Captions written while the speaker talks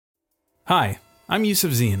Hi, I'm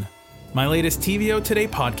Yusuf Zine. My latest TVO Today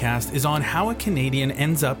podcast is on how a Canadian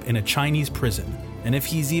ends up in a Chinese prison, and if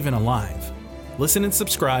he's even alive. Listen and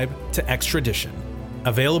subscribe to Extradition.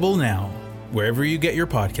 Available now, wherever you get your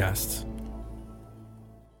podcasts.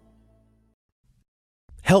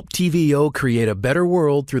 Help TVO create a better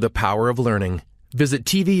world through the power of learning. Visit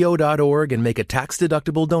tvo.org and make a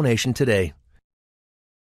tax-deductible donation today.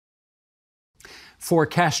 For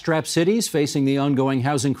cash-strapped cities facing the ongoing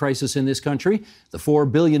housing crisis in this country, the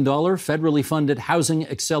 $4 billion federally funded Housing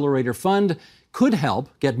Accelerator Fund could help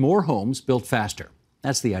get more homes built faster.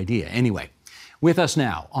 That's the idea, anyway. With us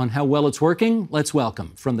now on how well it's working, let's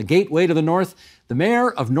welcome, from the Gateway to the North, the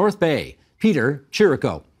Mayor of North Bay, Peter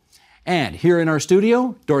Chirico. And here in our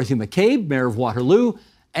studio, Dorothy McCabe, Mayor of Waterloo,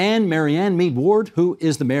 and Marianne Mead Ward, who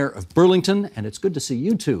is the Mayor of Burlington. And it's good to see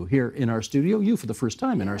you two here in our studio. You for the first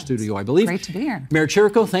time in our studio, I believe. Great to be here. Mayor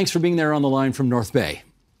Chirico, thanks for being there on the line from North Bay.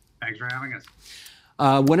 Thanks for having us.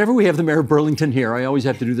 Whenever we have the Mayor of Burlington here, I always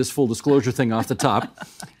have to do this full disclosure thing off the top,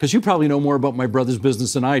 because you probably know more about my brother's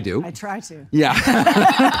business than I do. I try to. Yeah.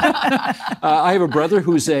 I have a brother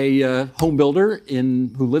who's a home builder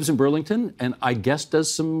who lives in Burlington, and I guess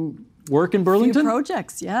does some work in Burlington? A few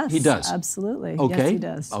projects, yes. He does? Absolutely. Okay. Yes, he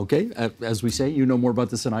does. Okay. As we say, you know more about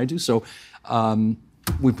this than I do, so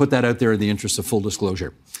we put that out there in the interest of full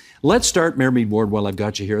disclosure. Let's start, Mayor Mead Ward, while I've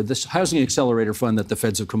got you here. This Housing Accelerator Fund that the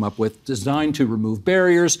feds have come up with, designed to remove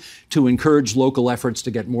barriers, to encourage local efforts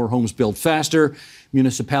to get more homes built faster.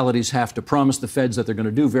 Municipalities have to promise the feds that they're going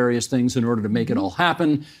to do various things in order to make it all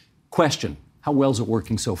happen. Question, how well is it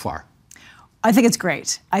working so far? I think it's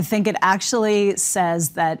great. I think it actually says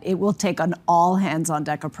that it will take an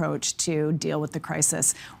all-hands-on-deck approach to deal with the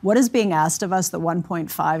crisis. What is being asked of us, the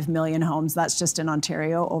 1.5 million homes, that's just in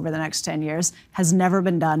Ontario over the next 10 years, has never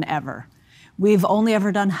been done ever. We've only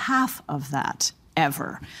ever done half of that,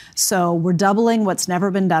 ever. So we're doubling what's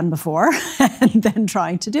never been done before and then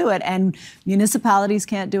trying to do it. And municipalities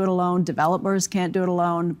can't do it alone, developers can't do it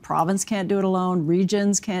alone, province can't do it alone,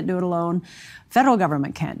 regions can't do it alone. Federal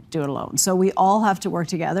government can't do it alone. So we all have to work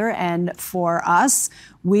together. And for us,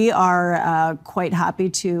 we are quite happy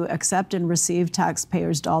to accept and receive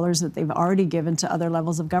taxpayers' dollars that they've already given to other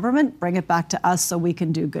levels of government, bring it back to us so we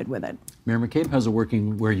can do good with it. Mayor McCabe, how's it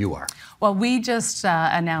working where you are? Well, we just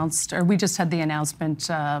had the announcement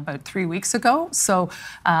about 3 weeks ago. So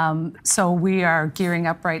we are gearing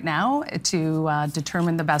up right now to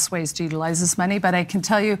determine the best ways to utilize this money. But I can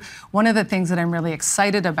tell you, one of the things that I'm really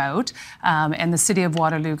excited about, and the City of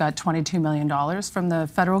Waterloo got $22 million from the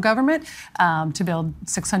federal government to build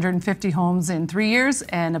 650 homes in 3 years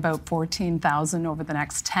and about 14,000 over the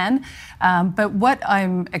next 10. But what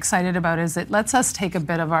I'm excited about is it lets us take a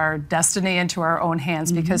bit of our destiny into our own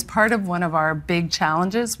hands, because part of one of our big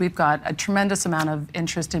challenges, we've got a tremendous amount of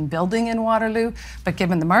interest in building in Waterloo, but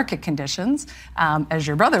given the market conditions, as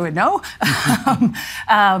your brother would know,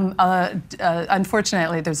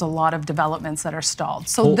 unfortunately, there's a lot of developments that are stalled.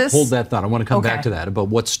 So hold that thought. I want to come back to that about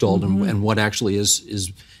what's stalled and what actually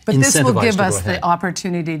is but this will give us ahead. The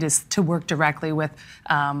opportunity to work directly with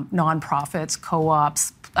nonprofits,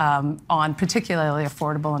 co-ops, on particularly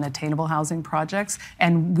affordable and attainable housing projects.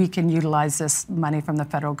 And we can utilize this money from the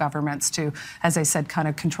federal governments to, as I said, kind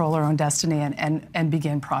of control our own destiny and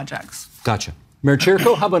begin projects. Gotcha. Mayor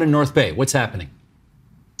Chirico, how about in North Bay? What's happening?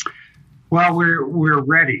 Well, we're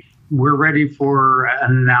ready. We're ready for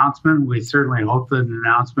an announcement. We certainly hope that an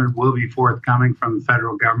announcement will be forthcoming from the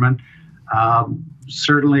federal government.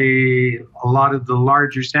 Certainly, a lot of the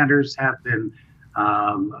larger centers have been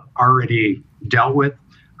already dealt with,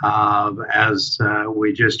 as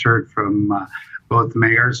we just heard from both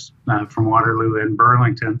mayors from Waterloo and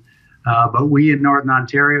Burlington. But we in Northern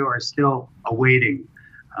Ontario are still awaiting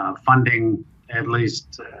funding, at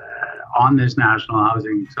least on this National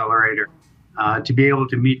Housing Accelerator, to be able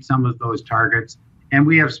to meet some of those targets. And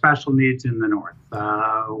we have special needs in the north.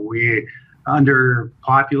 We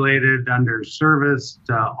underpopulated, underserviced,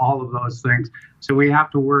 all of those things. So we have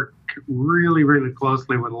to work really, really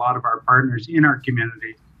closely with a lot of our partners in our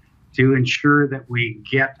community to ensure that we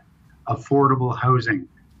get affordable housing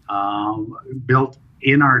built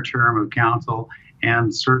in our term of council,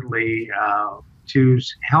 and certainly to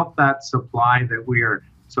help that supply that we are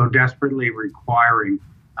so desperately requiring.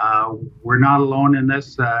 We're not alone in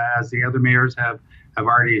this, as the other mayors have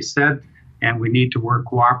already said, and we need to work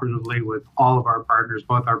cooperatively with all of our partners,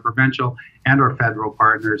 both our provincial and our federal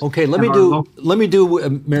partners. Okay, let me do,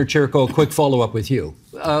 Mayor Chirico, a quick follow-up with you.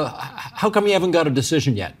 How come you haven't got a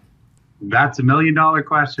decision yet? That's $1 million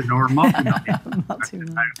question, or multi-million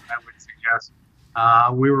question, I would suggest.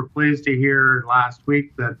 We were pleased to hear last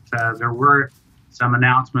week that there were some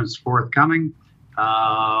announcements forthcoming.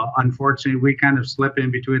 Unfortunately, we kind of slip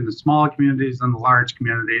in between the small communities and the large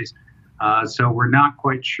communities. So we're not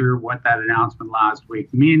quite sure what that announcement last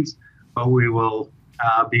week means, but we will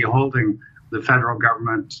be holding the federal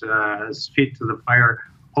government's feet to the fire,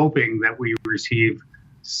 hoping that we receive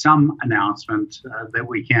some announcement that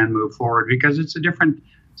we can move forward, because it's a different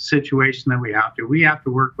situation that we have to. We have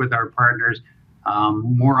to work with our partners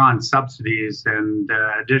more on subsidies and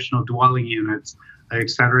additional dwelling units, et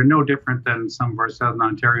cetera. No different than some of our Southern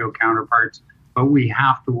Ontario counterparts, but we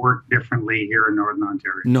have to work differently here in Northern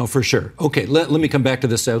Ontario. No, for sure. Okay, let me come back to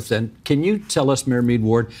the South then. Can you tell us, Mayor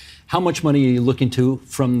Mead-Ward, how much money are you looking to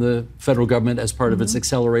from the federal government as part of its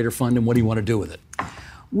Accelerator Fund, and what do you want to do with it?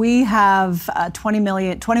 We have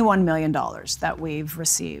 $21 million that we've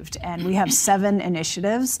received, and we have 7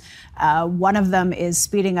 initiatives. One of them is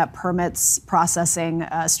speeding up permits processing,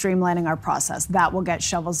 streamlining our process. That will get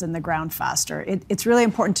shovels in the ground faster. It's really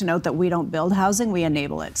important to note that we don't build housing, we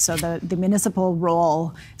enable it. So the municipal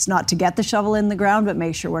role is not to get the shovel in the ground, but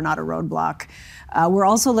make sure we're not a roadblock. We're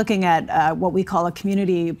also looking at what we call a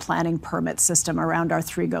community planning permit system around our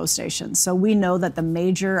 3 GO stations. So we know that the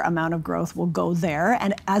major amount of growth will go there,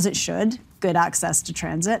 and as it should, good access to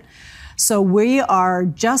transit. So we are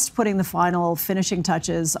just putting the final finishing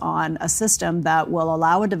touches on a system that will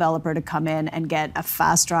allow a developer to come in and get a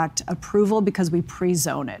fast-tracked approval because we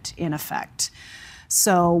pre-zone it, in effect.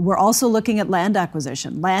 So we're also looking at land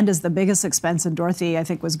acquisition. Land is the biggest expense, and Dorothy, I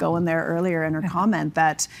think, was going there earlier in her comment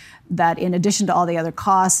that in addition to all the other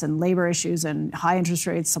costs and labor issues and high interest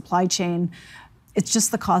rates, supply chain, it's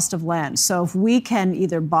just the cost of land. So if we can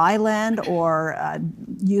either buy land or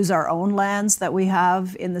use our own lands that we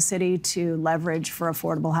have in the city to leverage for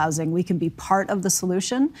affordable housing, we can be part of the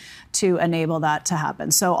solution to enable that to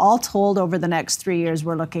happen. So all told, over the next 3 years,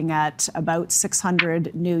 we're looking at about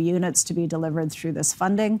 600 new units to be delivered through this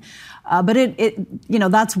funding. But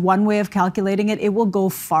that's one way of calculating it. It will go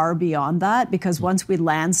far beyond that, because once we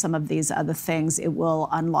land some of these other things, it will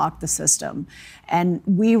unlock the system. And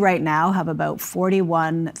we right now have about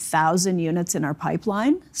 41,000 units in our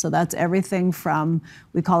pipeline. So that's everything from,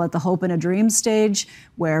 we call it the hope and a dream stage,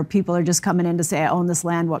 where people are just coming in to say, I own this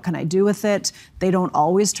land, what can I do with it? They don't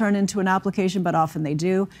always turn into an application, but often they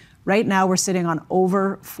do. Right now, we're sitting on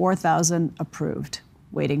over 4,000 approved,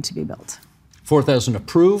 waiting to be built. 4,000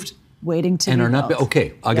 approved? Waiting to be built. Not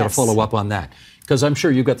okay, I got to follow up on that, because I'm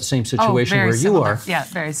sure you've got the same situation where similar. you are. Yeah,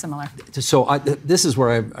 very similar. So this is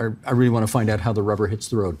where I really want to find out how the rubber hits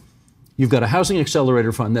the road. You've got a housing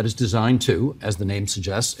accelerator fund that is designed to, as the name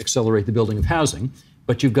suggests, accelerate the building of housing,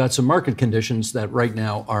 but you've got some market conditions that right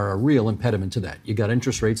now are a real impediment to that. You got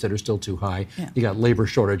interest rates that are still too high. Yeah. You got labor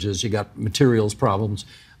shortages. You got materials problems.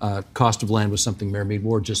 Cost of land was something Mayor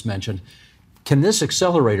Mead-Ward just mentioned. Can this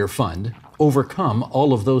accelerator fund overcome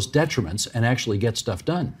all of those detriments and actually get stuff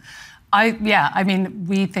done?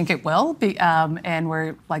 We think it will be,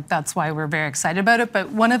 and that's why we're very excited about it. But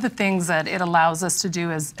one of the things that it allows us to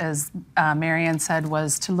do, as Marianne said,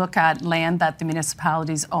 was to look at land that the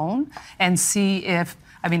municipalities own and see if,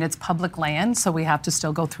 it's public land, so we have to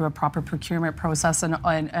still go through a proper procurement process and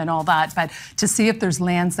all that, but to see if there's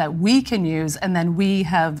lands that we can use, and then we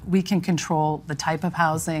can control the type of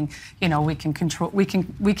housing, we can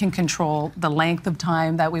control the length of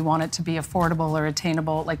time that we want it to be affordable or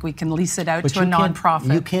attainable, like we can lease it out to a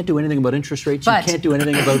nonprofit. You can't do anything about interest rates, you can't do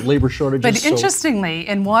anything about labor shortages. But interestingly,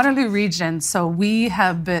 in Waterloo Region, so we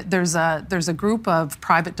have there's a group of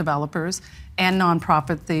private developers and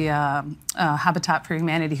nonprofit, the Habitat for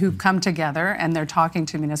Humanity, who come together and they're talking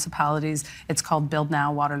to municipalities. It's called Build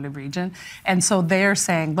Now Waterloo Region. And so they're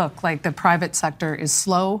saying, look, like the private sector is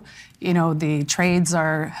slow. The trades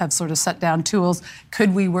have sort of set down tools.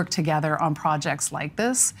 Could we work together on projects like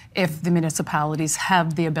this if the municipalities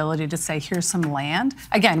have the ability to say, here's some land?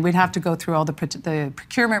 Again, we'd have to go through all the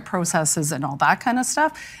procurement processes and all that kind of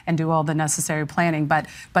stuff and do all the necessary planning. But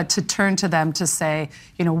to turn to them to say,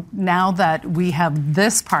 now that we have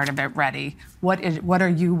this part of it ready, what are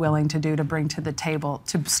you willing to do to bring to the table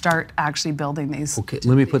to start actually building these? Okay,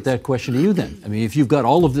 let me put that question to you then. If you've got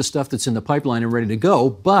all of this stuff that's in the pipeline and ready to go,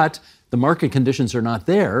 but the market conditions are not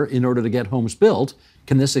there in order to get homes built,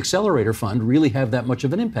 can this accelerator fund really have that much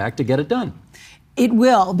of an impact to get it done? It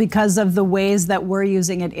will, because of the ways that we're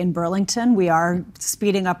using it in Burlington. We are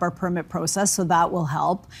speeding up our permit process, so that will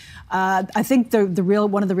help. I think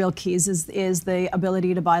one of the real keys is the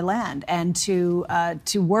ability to buy land and to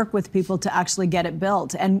work with people to actually get it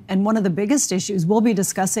built. And one of the biggest issues, we'll be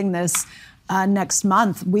discussing this next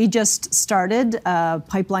month. We just started a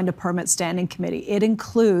pipeline to permit standing committee. It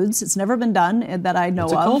includes, it's never been done that I know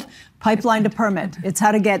What's it of, called? pipeline to permit. It's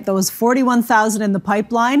how to get those 41,000 in the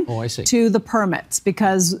pipeline to the permits,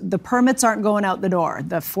 because the permits aren't going out the door.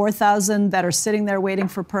 The 4,000 that are sitting there waiting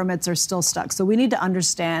for permits are still stuck. So we need to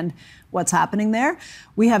understand what's happening there.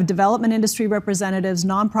 We have development industry representatives,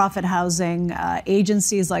 nonprofit housing,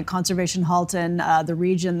 agencies like Conservation Halton, the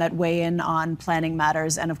region that weigh in on planning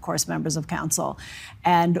matters, and of course members of council.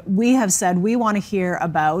 And we have said we want to hear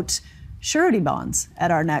about surety bonds at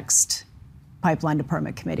our next pipeline to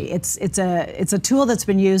permit committee. It's a tool that's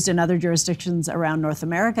been used in other jurisdictions around North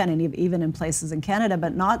America and even in places in Canada,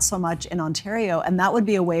 but not so much in Ontario. And that would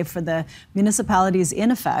be a way for the municipalities,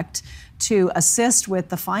 in effect, to assist with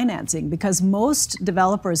the financing, because most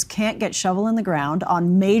developers can't get shovel in the ground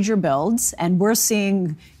on major builds. And we're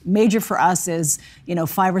seeing major for us is,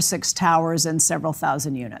 5 or 6 towers and several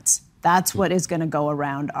thousand units. That's what is going to go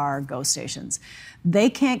around our GO stations.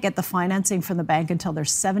 They can't get the financing from the bank until they're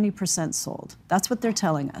 70% sold. That's what they're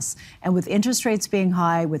telling us. And with interest rates being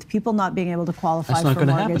high, with people not being able to qualify for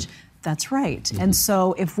mortgage, that's right. Mm-hmm. And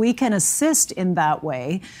so if we can assist in that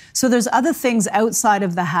way, so there's other things outside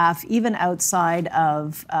of the half, even outside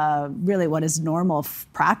of really what is normal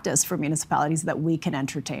practice for municipalities that we can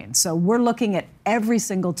entertain. So we're looking at every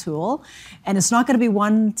single tool, and it's not going to be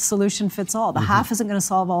one solution fits all. The half isn't going to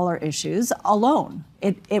solve all our issues alone.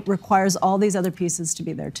 It requires all these other pieces to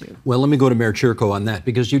be there too. Well, let me go to Mayor Chirko on that,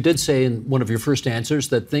 because you did say in one of your first answers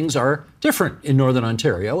that things are different in Northern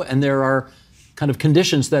Ontario, and there are kind of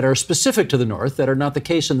conditions that are specific to the North that are not the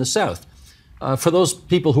case in the South. For those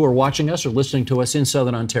people who are watching us or listening to us in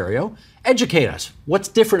Southern Ontario, educate us. What's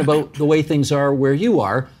different about the way things are where you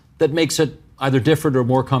are that makes it either different or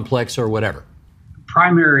more complex or whatever?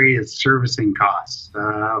 Primary is servicing costs.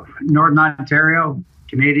 Northern Ontario,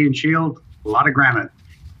 Canadian Shield, a lot of granite.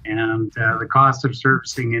 And the cost of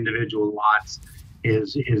servicing individual lots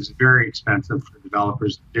is very expensive for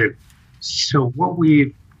developers to do. So what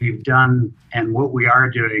we've done and what we are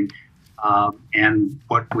doing and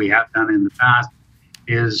what we have done in the past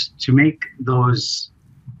is to make those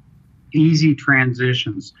easy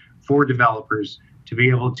transitions for developers to be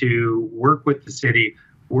able to work with the city,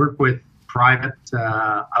 work with private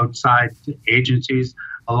outside agencies,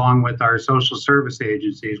 along with our social service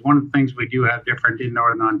agencies. One of the things we do have different in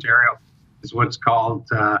Northern Ontario is what's called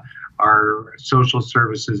our social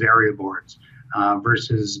services area boards.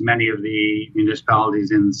 Versus many of the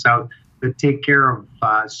municipalities in the South that take care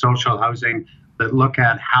of social housing, that look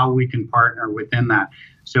at how we can partner within that.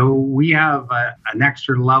 So we have an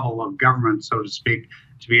extra level of government, so to speak,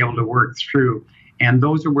 to be able to work through. And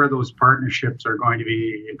those are where those partnerships are going to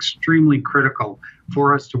be extremely critical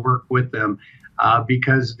for us to work with them.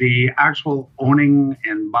 Because the actual owning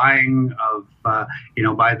and buying of,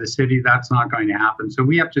 by the city, that's not going to happen. So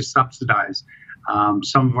we have to subsidize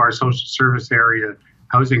some of our social service area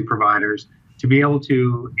housing providers to be able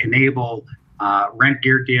to enable rent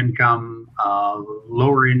geared to income,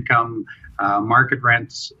 lower income, market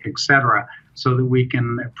rents, etc., so that we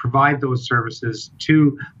can provide those services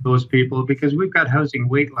to those people, because we've got housing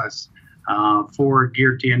wait lists for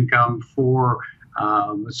geared to income, for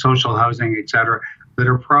social housing, etc., that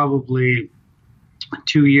are probably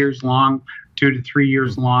 2 years long, 2 to 3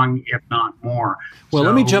 years long, if not more. Well,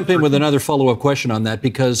 let me jump in with another follow-up question on that,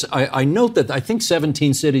 because I note that I think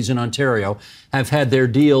 17 cities in Ontario have had their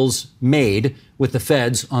deals made with the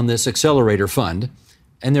feds on this Accelerator fund,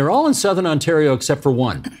 and they're all in Southern Ontario except for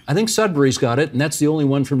one. I think Sudbury's got it, and that's the only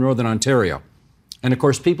one from Northern Ontario. And of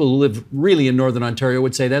course, people who live really in Northern Ontario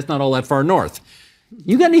would say that's not all that far north.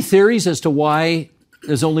 You got any theories as to why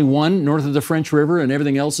there's only one north of the French River and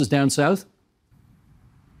everything else is down south?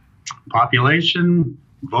 Population,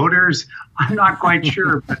 voters, I'm not quite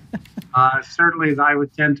sure, but certainly I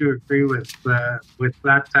would tend to agree with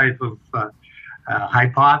that type of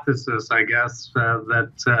hypothesis, I guess,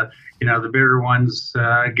 that the bigger ones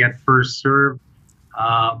get first served.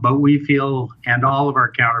 But we feel, and all of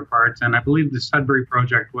our counterparts, and I believe the Sudbury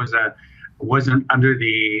project wasn't under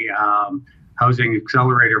the Housing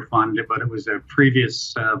Accelerator Fund, but it was a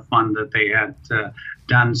previous fund that they had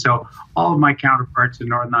done. So all of my counterparts in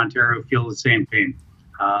Northern Ontario feel the same pain.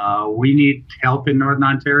 We need help in Northern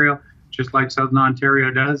Ontario, just like Southern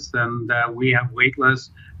Ontario does, and we have wait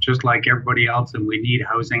lists just like everybody else, and we need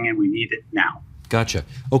housing, and we need it now. Gotcha.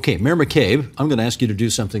 Okay, Mayor McCabe, I'm going to ask you to do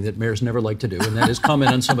something that mayors never like to do, and that is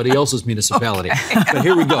comment on somebody else's municipality. Okay. But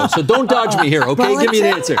here we go. So don't dodge me here, okay? Give me an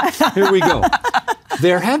answer. Here we go.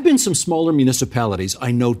 There have been some smaller municipalities.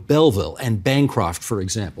 I note Belleville and Bancroft, for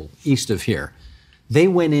example, east of here. They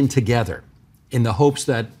went in together in the hopes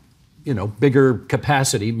that bigger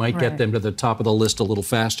capacity might get them to the top of the list a little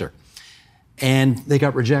faster. And they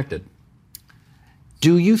got rejected.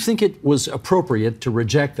 Do you think it was appropriate to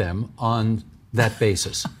reject them on that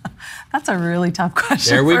basis? That's a really tough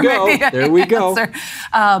question. There we go. There we go. But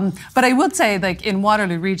I would say, like in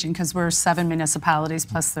Waterloo Region, because we're 7 municipalities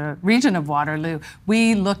plus the region of Waterloo,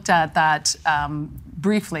 we looked at that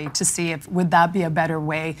briefly to see if would that be a better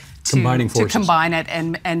way to combine it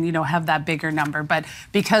and have that bigger number. But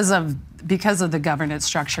because of the governance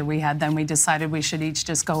structure we had, then we decided we should each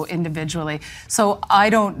just go individually. So I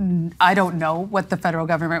don't know what the federal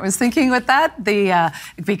government was thinking with that.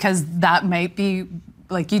 Because that might be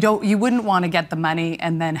like you wouldn't want to get the money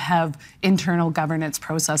and then have internal governance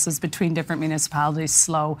processes between different municipalities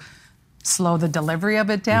slow the delivery of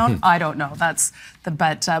it down. I don't know. That's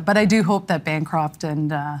but I do hope that Bancroft and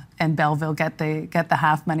Belleville get the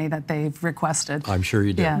half money that they've requested. I'm sure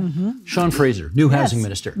you do. Yeah. Sean Fraser, new housing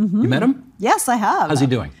minister. You met him? Yes, I have. How's he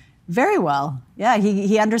doing? Very well. Yeah,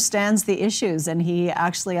 he understands the issues, and he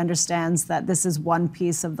actually understands that this is one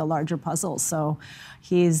piece of the larger puzzle. So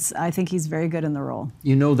I think he's very good in the role.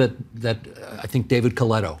 You know that I think David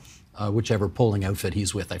Coletto, whichever polling outfit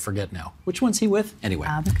he's with, I forget now. Which one's he with? Anyway.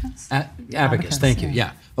 Abacus? Abacus, thank you.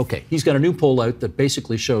 Yeah. Okay. He's got a new poll out that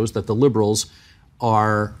basically shows that the Liberals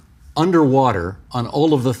are underwater on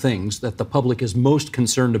all of the things that the public is most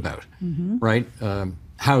concerned about, right?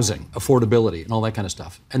 Housing, affordability, and all that kind of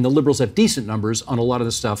stuff. And the Liberals have decent numbers on a lot of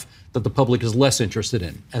the stuff that the public is less interested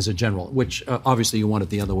in as a general, which obviously you want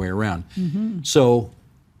it the other way around. So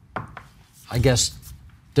I guess,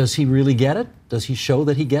 does he really get it? Does he show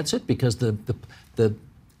that he gets it? Because the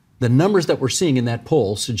numbers that we're seeing in that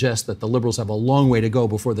poll suggest that the Liberals have a long way to go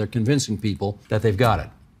before they're convincing people that they've got it.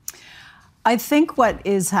 I think what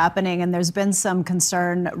is happening, and there's been some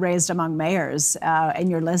concern raised among mayors, in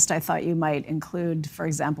your list I thought you might include, for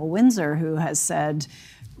example, Windsor, who has said,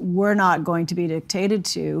 we're not going to be dictated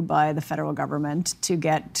to by the federal government to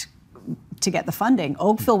get the funding.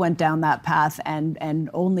 Oakville went down that path and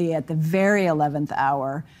only at the very 11th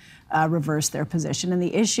hour reversed their position. And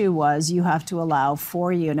the issue was you have to allow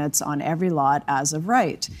 4 units on every lot as of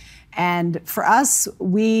right. And for us,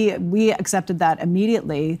 we accepted that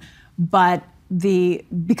immediately, but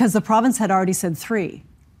because the province had already said 3.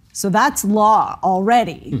 So that's law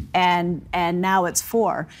already, and now it's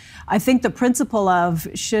 4. I think the principle of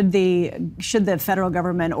should the federal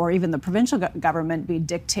government or even the provincial government be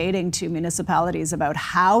dictating to municipalities about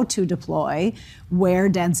how to deploy, where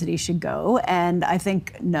density should go, and I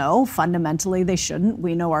think no, fundamentally they shouldn't.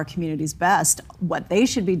 We know our communities best. What they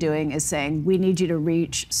should be doing is saying, we need you to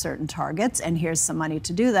reach certain targets, and here's some money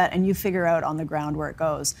to do that, and you figure out on the ground where it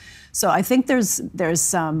goes. So I think there's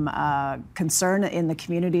some concern in the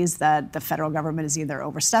communities that the federal government is either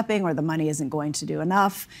overstepping or the money isn't going to do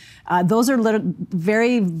enough. Those are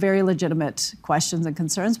very, very legitimate questions and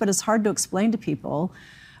concerns, but it's hard to explain to people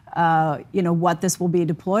what this will be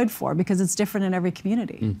deployed for, because it's different in every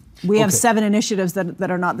community. We have 7 initiatives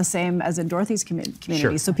that are not the same as in Dorothy's community.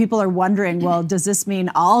 Sure. So people are wondering, well, does this mean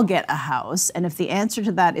I'll get a house? And if the answer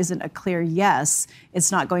to that isn't a clear yes,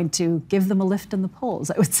 it's not going to give them a lift in the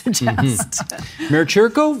polls, I would suggest. Mayor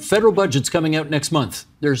Chirko, federal budget's coming out next month.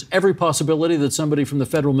 There's every possibility that somebody from the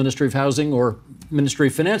Federal Ministry of Housing, or Ministry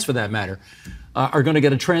of Finance for that matter, are going to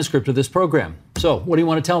get a transcript of this program. So what do you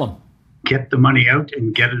want to tell them? Get the money out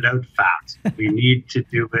and get it out fast. We need to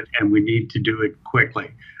do it, and we need to do it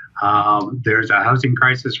quickly. There's a housing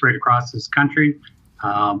crisis right across this country.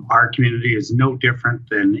 Our community is no different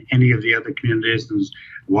than any of the other communities in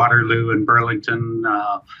Waterloo and Burlington,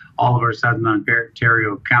 all of our Southern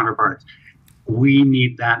Ontario counterparts. We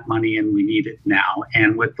need that money, and we need it now.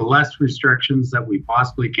 And with the less restrictions that we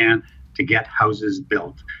possibly can to get houses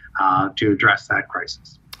built to address that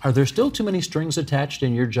crisis. Are there still too many strings attached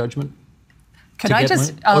in your judgment? Could I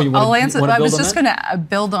just, I'll answer. I was just going to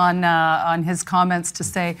build on his comments to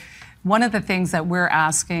say, one of the things that we're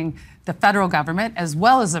asking the federal government as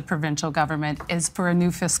well as the provincial government is for a new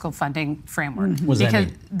fiscal funding framework. What does that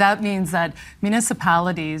mean? That means that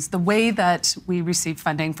municipalities, the way that we receive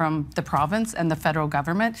funding from the province and the federal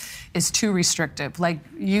government is too restrictive. Like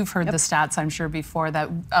you've heard the stats, I'm sure, before that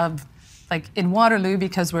like in Waterloo,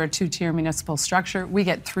 because we're a 2-tier municipal structure, we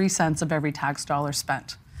get 3 cents of every tax dollar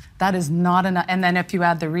spent. That is not enough. And then if you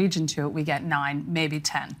add the region to it, we get 9, maybe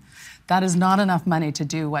 10. That is not enough money to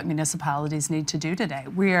do what municipalities need to do today.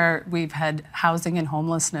 We've had housing and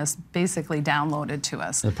homelessness basically downloaded to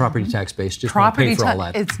us. The property tax base just won't pay for all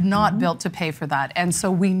that. It's not built to pay for that. And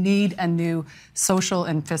so we need a new social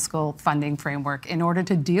and fiscal funding framework in order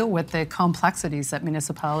to deal with the complexities that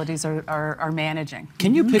municipalities are managing.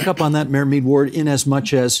 Can you pick up on that, Mayor Mead Ward, in as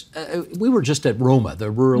much as we were just at ROMA,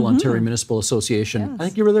 the Rural Ontario Municipal Association. Yes. I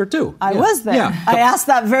think you were there too. I was there. Yeah. I asked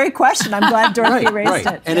that very question. I'm glad Dorothy raised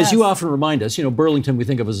it. And as you often remind us, Burlington we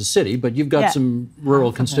think of as a city, but you've got some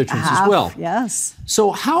rural constituents as well. Yes.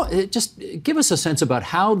 So just give us a sense about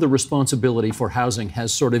how the responsibility for housing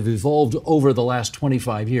has sort of evolved over the last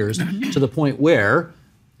 25 years to the point where,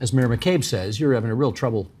 as Mayor McCabe says, you're having a real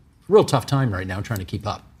tough time right now trying to keep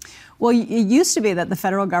up. Well, it used to be that the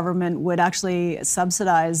federal government would actually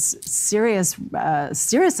seriously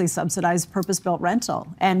subsidize purpose-built rental.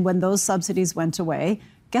 And when those subsidies went away,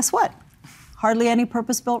 guess what? Hardly any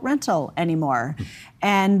purpose-built rental anymore.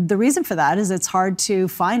 And the reason for that is it's hard to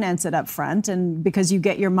finance it up front, and because you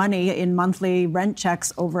get your money in monthly rent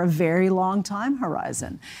checks over a very long time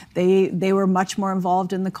horizon. They were much more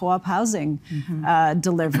involved in the co-op housing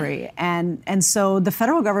delivery. And so the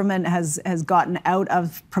federal government has gotten out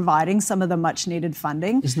of providing some of the much needed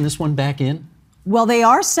funding. Isn't this one back in? Well, they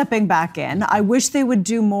are stepping back in. I wish they would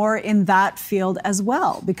do more in that field as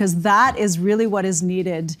well, because that is really what is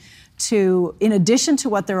needed in addition to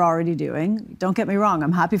what they're already doing. Don't get me wrong,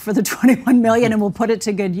 I'm happy for the $21 million and we'll put it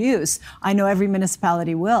to good use. I know every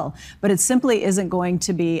municipality will, but it simply isn't going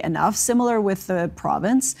to be enough. Similar with the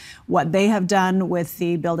province, what they have done with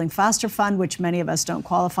the Building Faster Fund, which many of us don't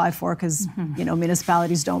qualify for because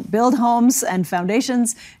municipalities don't build homes and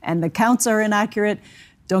foundations and the counts are inaccurate.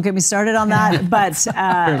 Don't get me started on that, but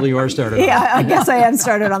apparently you are started on that. I guess I am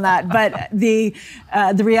started on that. But the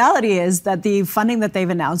reality is that the funding that they've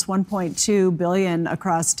announced, $1.2 billion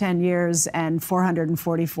across 10 years and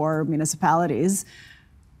 444 municipalities,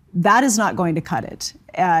 that is not going to cut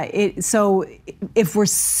it. So if we're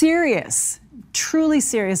serious, truly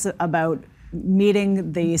serious about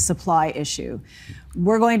meeting the supply issue,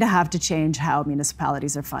 we're going to have to change how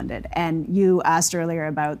municipalities are funded. And you asked earlier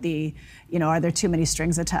about are there too many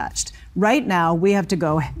strings attached? Right now, we have to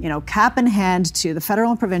go, cap in hand to the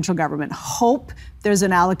federal and provincial government, hope there's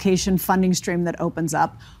an allocation funding stream that opens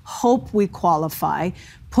up, hope we qualify,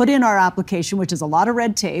 put in our application, which is a lot of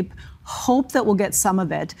red tape, hope that we'll get some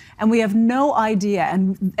of it, and we have no idea.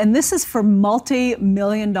 And this is for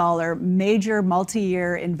multi-million-dollar, major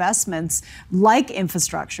multi-year investments like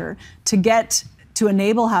infrastructure to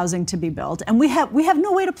enable housing to be built. And we have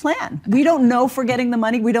no way to plan. We don't know if we're getting the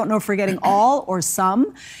money. We don't know if we're getting all or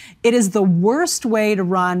some. It is the worst way to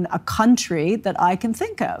run a country that I can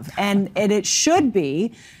think of. And it should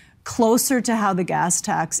be closer to how the gas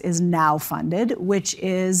tax is now funded, which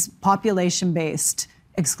is population-based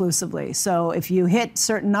exclusively. So if you hit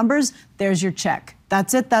certain numbers, there's your check.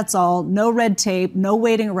 That's it, that's all. No red tape, no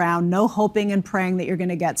waiting around, no hoping and praying that you're going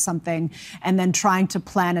to get something, and then trying to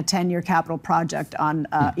plan a 10-year capital project on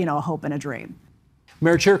a hope and a dream.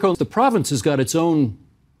 Mayor Chirko, the province has got its own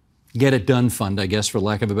Get It Done fund, I guess, for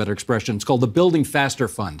lack of a better expression. It's called the Building Faster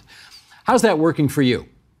Fund. How's that working for you?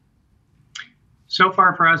 So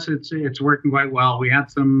far for us, it's working quite well. We had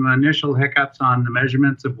some initial hiccups on the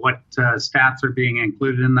measurements of what stats are being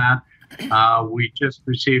included in that. We just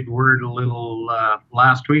received word a little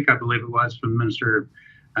last week, I believe it was, from the Minister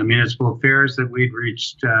of Municipal Affairs that we'd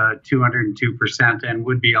reached 202% and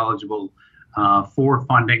would be eligible for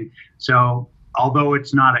funding. So although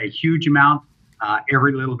it's not a huge amount,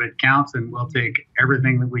 every little bit counts, and we'll take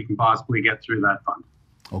everything that we can possibly get through that fund.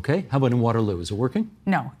 Okay. How about in Waterloo? Is it working?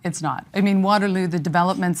 No, it's not. I mean, Waterloo, the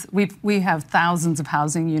developments, we have thousands of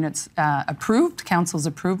housing units approved. Councils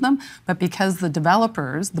approve them. But because the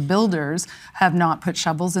developers, the builders, have not put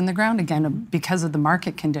shovels in the ground, again, because of the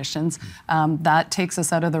market conditions, that takes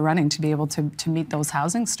us out of the running to be able to meet those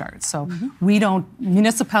housing starts. So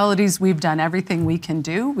municipalities, we've done everything we can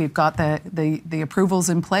do. We've got the approvals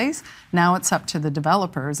in place. Now it's up to the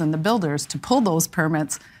developers and the builders to pull those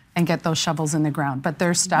permits and get those shovels in the ground. But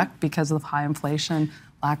they're stuck because of high inflation,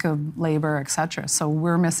 lack of labor, et cetera. So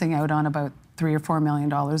we're missing out on about $3 or $4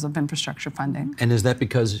 million of infrastructure funding. And is that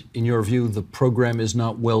because, in your view, the program is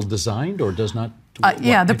not well designed or does not?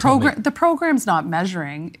 The program's not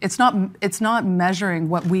measuring. It's not measuring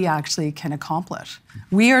what we actually can accomplish.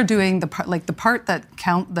 We are doing the part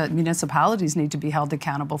that municipalities need to be held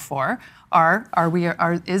accountable for.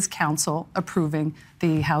 Is council approving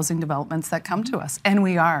the housing developments that come to us? And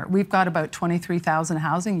we are. We've got about 23,000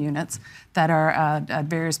 housing units that are at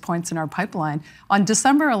various points in our pipeline. On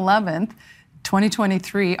December 11th,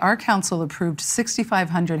 2023, our council approved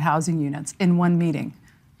 6,500 housing units in one meeting,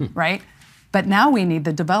 right? But now we need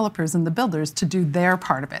the developers and the builders to do their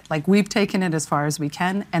part of it. Like, we've taken it as far as we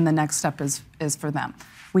can, and the next step is for them.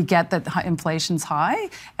 We get that inflation's high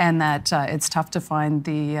and that it's tough to find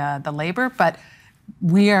the labor, but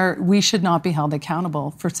we should not be held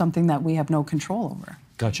accountable for something that we have no control over.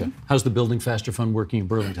 Gotcha. How's the Building Faster Fund working in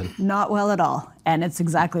Burlington? Not well at all. And it's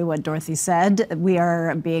exactly what Dorothy said. We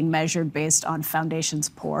are being measured based on foundations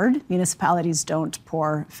poured. Municipalities don't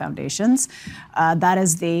pour foundations. That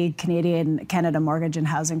is the Canada Mortgage and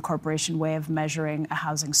Housing Corporation way of measuring a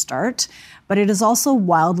housing start. But it is also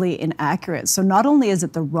wildly inaccurate. So not only is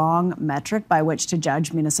it the wrong metric by which to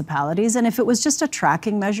judge municipalities, and if it was just a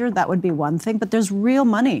tracking measure, that would be one thing, but there's real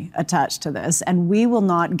money attached to this, and we will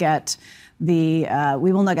not get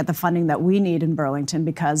the funding that we need in Burlington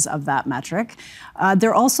because of that metric.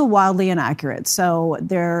 They're also wildly inaccurate. So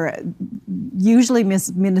usually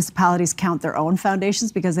municipalities count their own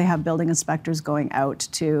foundations because they have building inspectors going out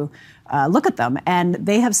to look at them. And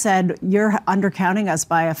they have said, you're undercounting us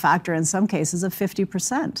by a factor in some cases of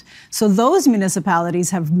 50%. So those municipalities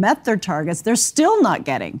have met their targets. They're still not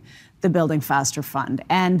getting the Building Faster Fund.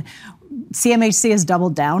 And CMHC has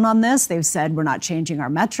doubled down on this. They've said we're not changing our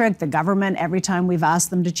metric. The government, every time we've asked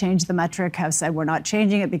them to change the metric, have said we're not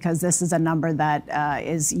changing it because this is a number that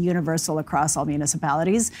is universal across all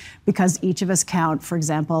municipalities, because each of us count, for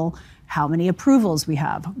example, how many approvals we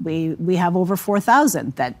have. We have over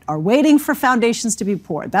 4,000 that are waiting for foundations to be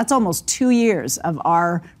poured. That's almost 2 years of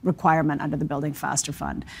our requirement under the Building Faster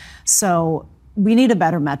Fund. So we need a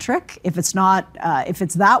better metric. If it's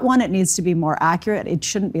that one, it needs to be more accurate. It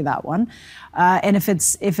shouldn't be that one. And if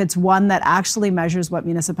it's one that actually measures what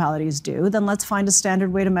municipalities do, then let's find a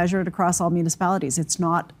standard way to measure it across all municipalities. It's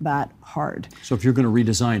not that hard. So if you're going to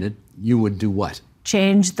redesign it, you would do what?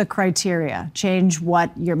 Change the criteria, change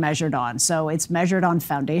what you're measured on. So it's measured on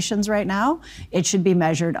foundations right now. It should be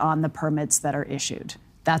measured on the permits that are issued.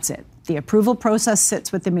 That's it. The approval process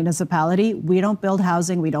sits with the municipality. We don't build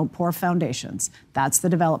housing. We don't pour foundations. That's the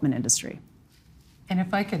development industry. And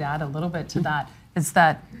if I could add a little bit to that, is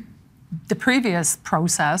that the previous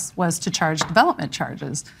process was to charge development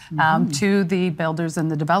charges to the builders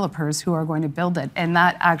and the developers who are going to build it. And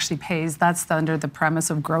that actually that's under the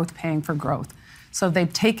premise of growth paying for growth. So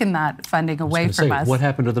they've taken that funding away from us. What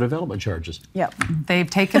happened to the development charges? Yep. They've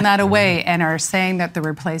taken that away and are saying that they're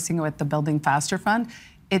replacing it with the Building Faster Fund.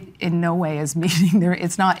 It in no way is meeting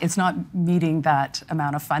it's not meeting that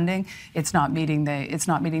amount of funding. It's not meeting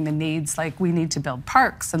the needs. Like, we need to build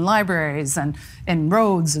parks and libraries and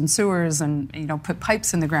roads and sewers and put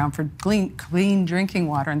pipes in the ground for clean drinking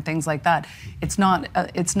water and things like that. It's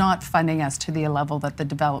not funding us to the level that the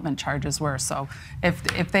development charges were. So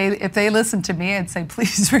if they listen to me, I'd say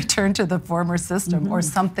please return to the former system or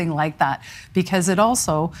something like that, because it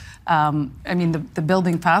also the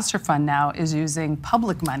Building Faster Fund now is using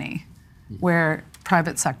public money, where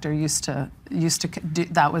private sector used to do,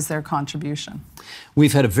 that was their contribution.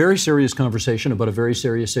 We've had a very serious conversation about a very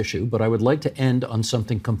serious issue, but I would like to end on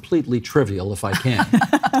something completely trivial if I can.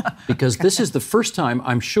 Because this is the first time,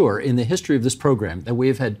 I'm sure, in the history of this program that we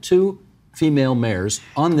have had two female mayors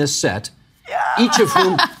on this set, each of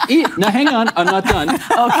whom, now hang on, I'm not done.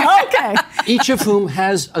 Okay. Each of whom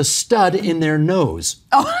has a stud in their nose.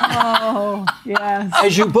 Oh, yes.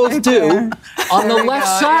 As you both do, on the left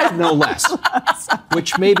side, no less.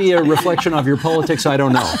 Which may be a reflection of your politics, I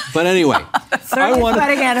don't know. But anyway, I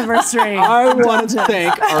want to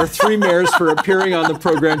thank our three mayors for appearing on the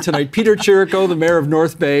program tonight. Peter Chirico, the mayor of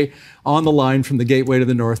North Bay, on the line from the Gateway to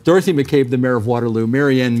the North. Dorothy McCabe, the mayor of Waterloo.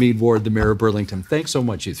 Mary Ann Mead Ward, the mayor of Burlington. Thanks so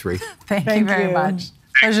much, you three. Thank you very much.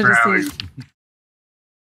 Pleasure to see you.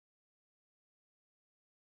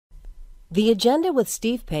 The Agenda with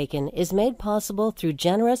Steve Paikin is made possible through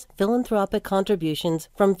generous philanthropic contributions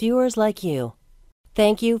from viewers like you.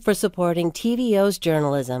 Thank you for supporting TVO's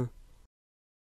journalism.